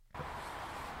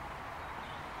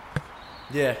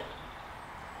Yeah.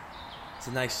 It's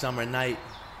a nice summer night.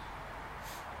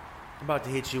 I'm about to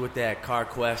hit you with that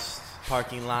CarQuest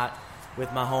Parking Lot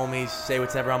with my homies. Say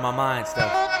whatever on my mind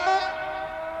stuff.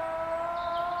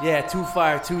 Yeah, 2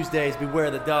 Fire Tuesdays,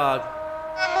 beware the dog.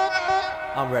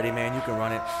 I'm ready, man. You can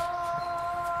run it.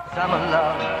 Summer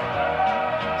love.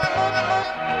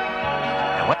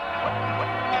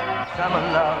 Summer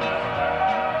love.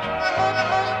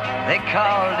 They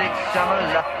called it summer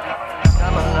love.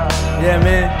 Summer love. Yeah,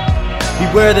 man.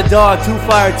 Beware the dog, 2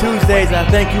 Fire Tuesdays. I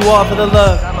thank you all for the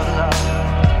love.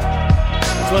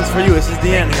 This one's for you. This is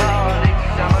the end here.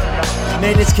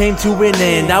 Man, this came to an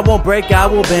end. I won't break, I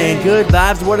will bend. Good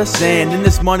vibes, what a sand. And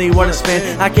this money, what a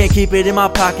spend. I can't keep it in my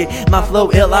pocket. My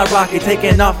flow ill, I rock it.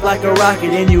 Taking off like a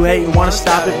rocket. And you hate and wanna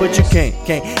stop it, but you can't.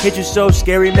 Hit you so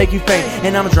scary, make you faint.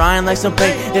 And I'm drying like some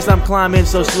paint. Yes, I'm climbing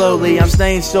so slowly. I'm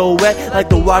staying so wet like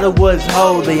the water was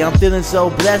holy. I'm feeling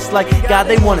so blessed like God,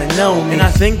 they wanna know me. And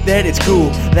I think that it's cool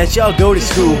that y'all go to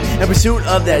school in pursuit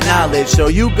of that knowledge. So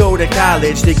you go to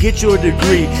college to get your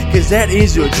degree, cause that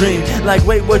is your dream. Like,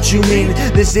 wait, what you mean?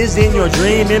 This isn't your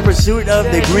dream. In pursuit of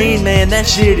the green, man, that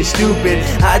shit is stupid.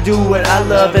 I do what I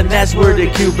love, and that's where the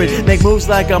Cupid. Make moves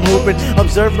like I'm hooping,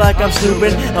 observe like I'm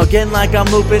snooping, again like I'm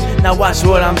looping. Now watch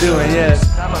what I'm doing, yeah.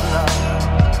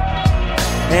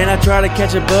 And I try to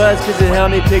catch a buzz, cause it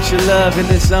helped me picture love in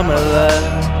this summer love.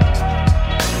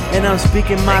 And I'm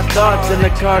speaking my thoughts in the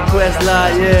CarQuest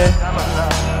lot, yeah.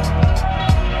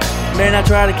 Man, I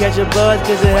try to catch a buzz,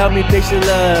 cause it helped me picture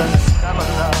love.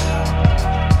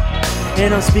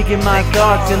 And I'm speaking my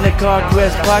thoughts in the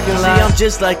CarQuest parking lot. See, I'm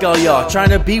just like all y'all, trying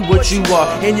to be what you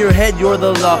are. In your head, you're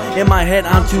the law. In my head,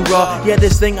 I'm too raw. Yeah,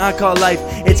 this thing I call life,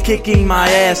 it's kicking my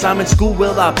ass. I'm in school,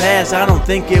 will I pass? I don't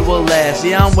think it will last.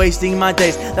 Yeah, I'm wasting my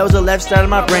days. That was the left side of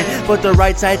my brain, but the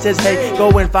right side says, hey,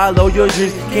 go and follow your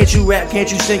dreams. Can't you rap,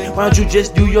 can't you sing? Why don't you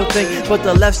just do your thing? But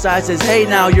the left side says, hey,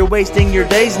 now you're wasting your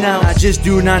days now. I just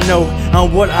do not know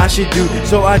on what I should do,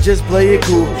 so I just play it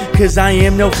cool, cause I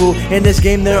am no fool. In this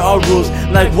game, there are rules.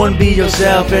 Like one, be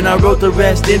yourself. And I wrote the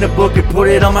rest in a book and put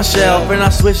it on my shelf. And I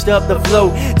switched up the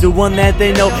flow to one that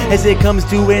they know. As it comes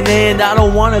to an end, I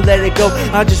don't wanna let it go.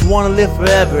 I just wanna live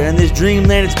forever. And this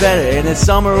dreamland is better. And it's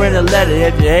summer in a letter.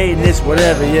 If you're hating this,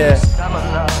 whatever, yeah.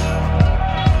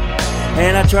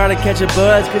 And I try to catch a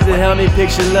buzz, cause it helped me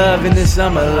picture love in this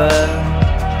summer love.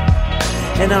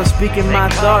 And I'm speaking my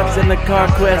thoughts in the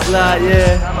CarQuest lot,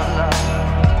 yeah.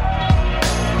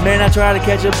 Man, I try to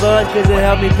catch a buzz, cause it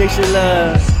helped me picture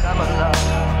love.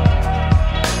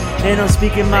 And I'm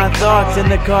speaking my thoughts in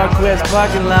the CarQuest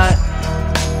parking lot.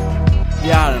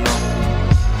 Yeah, I don't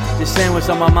know. Just saying what's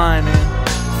on my mind,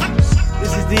 man.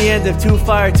 This is the end of 2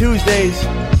 Fire Tuesdays.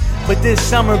 But this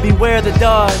summer, beware the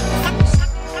dog.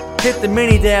 Hit the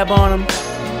mini dab on him.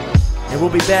 And we'll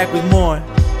be back with more.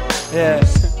 Yeah.